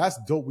public. So that's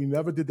dope. We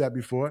never did that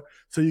before.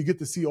 So you get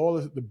to see all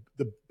of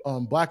the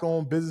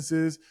Black-owned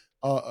businesses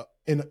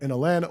in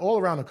Atlanta, all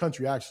around the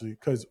country, actually,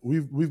 because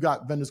we've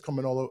got vendors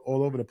coming all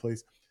over the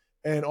place.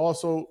 And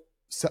also,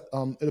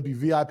 it'll be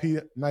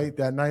VIP night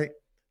that night.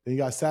 Then you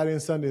got Saturday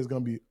and Sunday is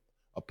going to be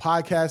a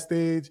podcast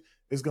stage.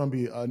 It's going to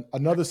be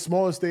another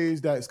smaller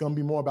stage that's going to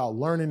be more about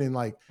learning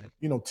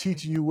and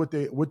teaching you what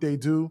they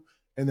do.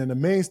 And then the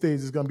main stage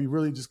is going to be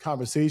really just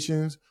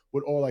conversations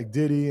with all like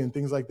Diddy and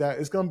things like that.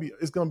 It's going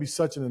to be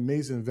such an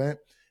amazing event.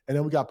 And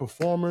then we got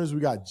performers.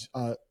 We got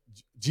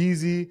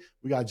Jeezy.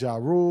 We got Ja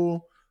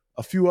Rule.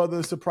 A few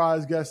other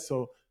surprise guests.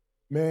 So,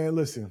 man,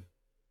 listen.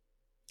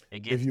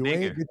 If you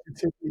ain't get your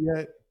ticket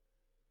yet,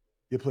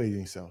 you played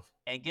yourself.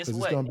 And guess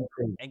what? It's gonna be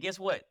crazy. And guess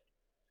what?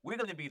 We're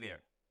going to be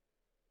there.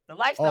 The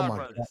Lifestyle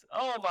Brothers. God.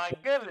 Oh, my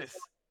goodness.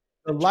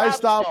 The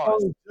Lifestyle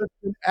Brothers just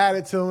been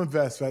added to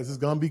Invest Fest. It's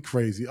going to be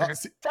crazy. Tell them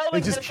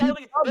again.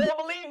 They don't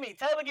believe me.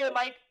 Tell them again,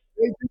 Mike.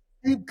 They just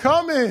keep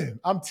coming.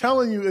 I'm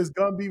telling you, it's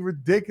going to be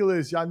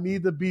ridiculous. Y'all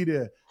need to be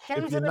there.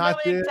 Who's in the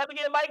building? Tell them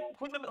again, Mike.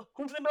 Who's in the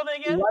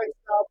building again? The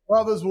Lifestyle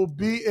Brothers will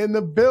be in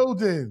the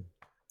building.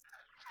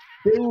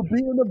 They will be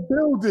in the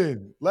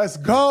building. Let's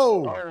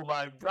go. Oh,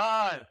 my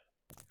God.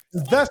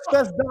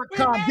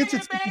 InvestFest.com. Get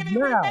your tickets now.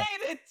 We made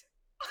it.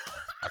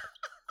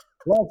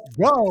 Let's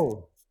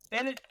go.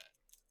 They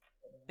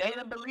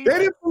didn't believe in us. They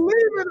didn't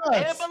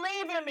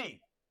believe in me.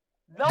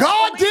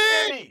 God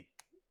did.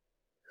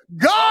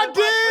 God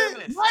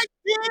did. Mike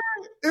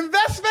did.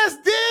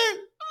 InvestFest did.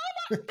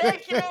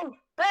 Thank you.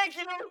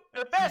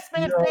 InvestFest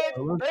did.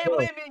 They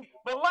believe me.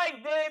 But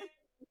Mike did.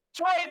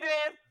 Troy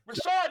did.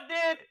 Rashad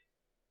did.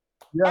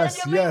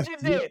 Yes.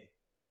 Did.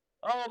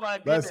 Oh, my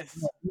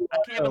goodness. I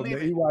can't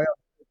believe it.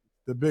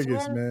 The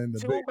biggest, man.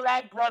 Two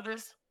black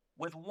brothers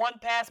with one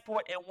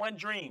passport and one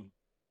dream.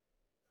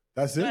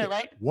 That's it.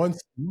 Right? One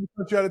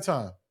country at a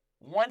time.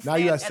 Now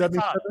you at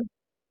 77.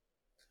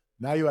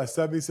 Now you at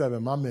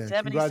 77, my man.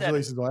 77.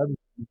 Congratulations on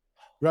everything.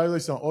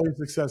 Congratulations on all your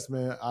success,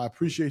 man. I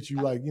appreciate you,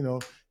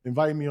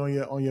 inviting me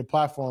on your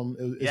platform.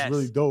 It's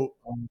really dope.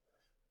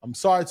 I'm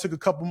sorry it took a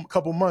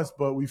couple months,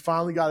 but we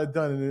finally got it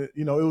done, and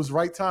it was the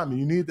right time. And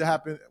you need it to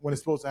happen when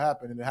it's supposed to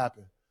happen, and it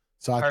happened.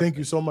 So I thank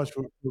you so much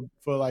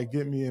for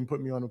getting me and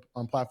putting me on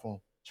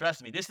platform.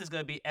 Trust me, this is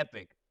gonna be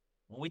epic.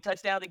 When we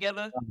touch down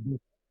together,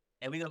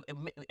 and we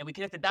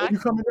connect the dots. You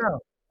coming down?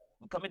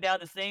 I'm coming down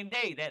the same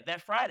day,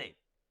 that Friday.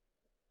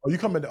 Oh, you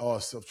coming down? Oh,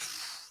 so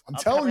I'm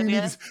telling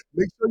you, need to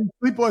make sure you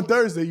sleep on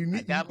Thursday. You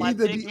need to be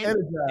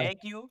energized.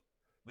 Thank you.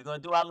 We're gonna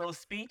do our little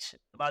speech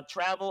about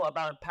travel,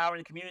 about empowering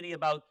the community,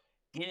 about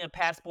getting a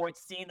passport,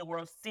 seeing the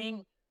world,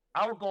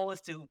 Our goal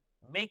is to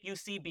make you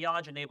see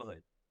beyond your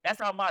neighborhood. That's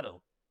our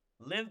motto.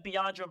 Live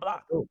beyond your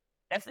block.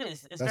 That's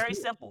it. It's very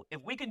simple.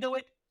 If we can do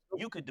it,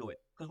 you could do it.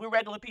 Because we're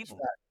regular people.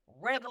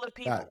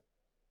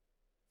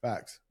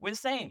 Facts. We're the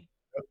same.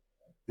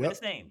 We're the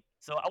same.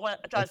 So I try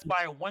to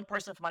inspire one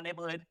person from my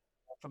neighborhood,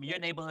 from your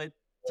neighborhood,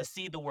 to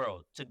see the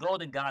world, to go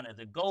to Ghana,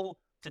 to go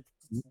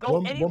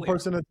anywhere. One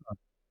person at a time.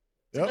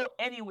 To go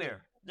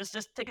anywhere.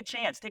 Just take a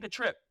chance, take a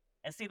trip,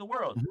 and see the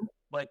world. Mm-hmm.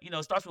 But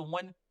it starts with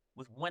one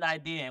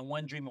idea and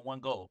one dream and one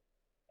goal.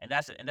 And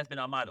that's it. And that's been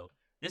our motto.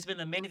 This has been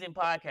an amazing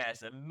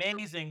podcast,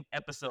 amazing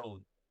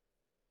episode.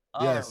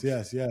 Yes.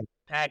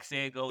 Pack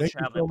Said Go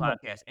Traveling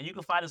Podcast. And you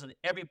can find us on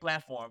every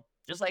platform,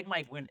 just like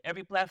Mike. We're in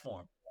every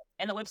platform.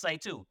 And the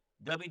website too,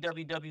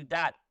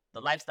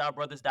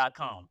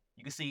 www.thelifestylebrothers.com.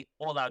 You can see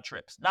all our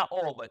trips. Not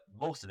all, but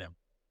most of them.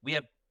 We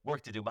have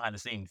work to do behind the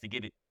scenes to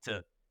get it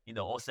to,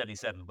 all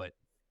 77. But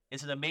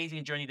it's an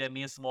amazing journey that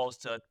me and Smalls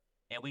took.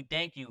 And we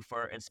thank you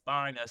for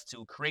inspiring us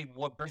to create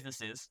more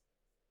businesses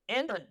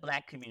in the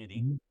Black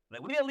community. Mm-hmm.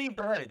 Like, we didn't leave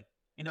the hood.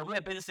 We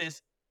have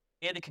businesses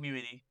in the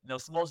community.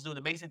 Smalls doing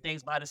amazing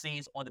things behind the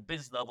scenes on the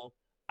business level.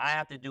 I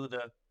have to do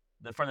the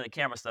front of the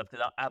camera stuff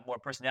because I have more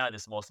personality than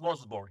Smalls. Smalls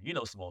was born.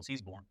 Smalls.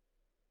 He's born.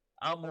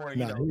 I'm more, I'm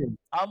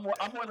more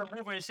the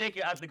mover and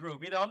shaker out of the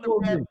group. I'm the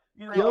one,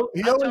 he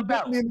always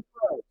got me in the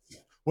club.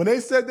 When they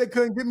said they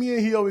couldn't get me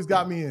in, he always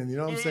got me in. You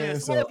know what I'm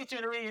saying? Smalls get you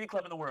in any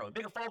club in the world.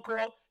 Make a phone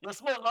call.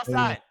 Smalls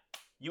outside.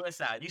 You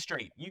inside. You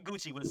straight. You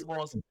Gucci with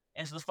Smalls.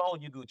 Answer the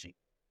phone. You Gucci.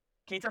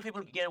 Can you tell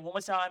people again one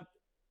more time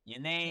your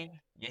name,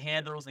 your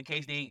handles, in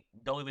case they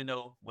don't even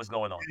know what's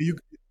going on?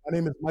 My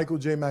name is Michael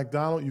J.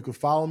 McDonald. You can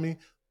follow me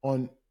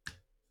on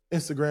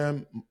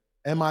Instagram,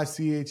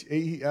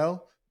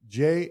 MichaelJMacDonald.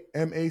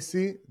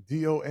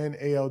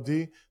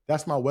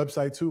 That's my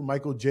website too,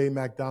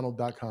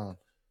 michaeljmcdonald.com.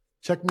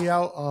 Check me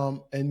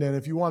out. And then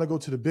if you want to go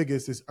to the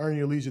biggest, it's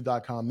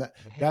earnyourleisure.com.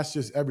 That's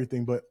just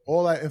everything. But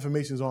all that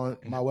information is on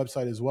my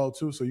website as well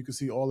too. So you can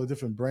see all the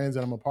different brands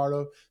that I'm a part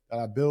of, that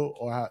I built,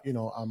 or I'm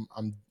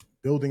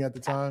building at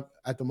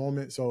the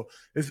moment. So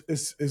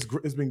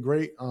it's been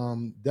great.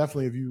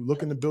 Definitely, if you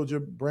looking to build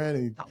your brand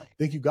and you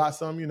think you got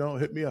some,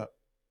 hit me up.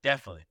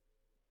 Definitely.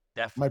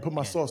 Might put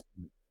my sauce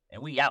in it.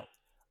 And we out.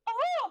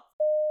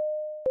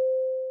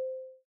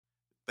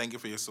 Thank you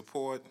for your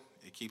support.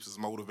 It keeps us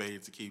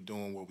motivated to keep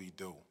doing what we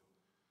do. To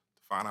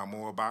find out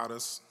more about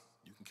us,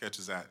 you can catch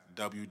us at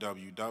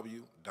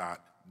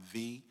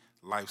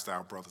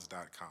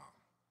www.thelifestylebrothers.com.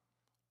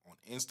 On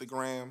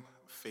Instagram,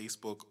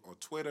 Facebook, or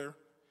Twitter,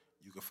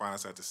 you can find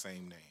us at the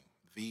same name,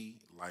 The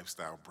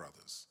Lifestyle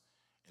Brothers.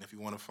 And if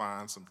you want to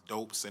find some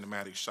dope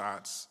cinematic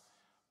shots,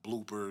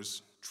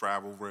 bloopers,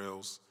 travel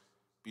reels,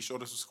 be sure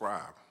to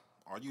subscribe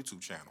our YouTube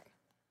channel,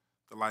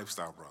 The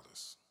Lifestyle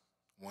Brothers.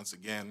 Once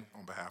again,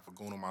 on behalf of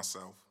Goon and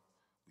myself,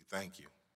 we thank you.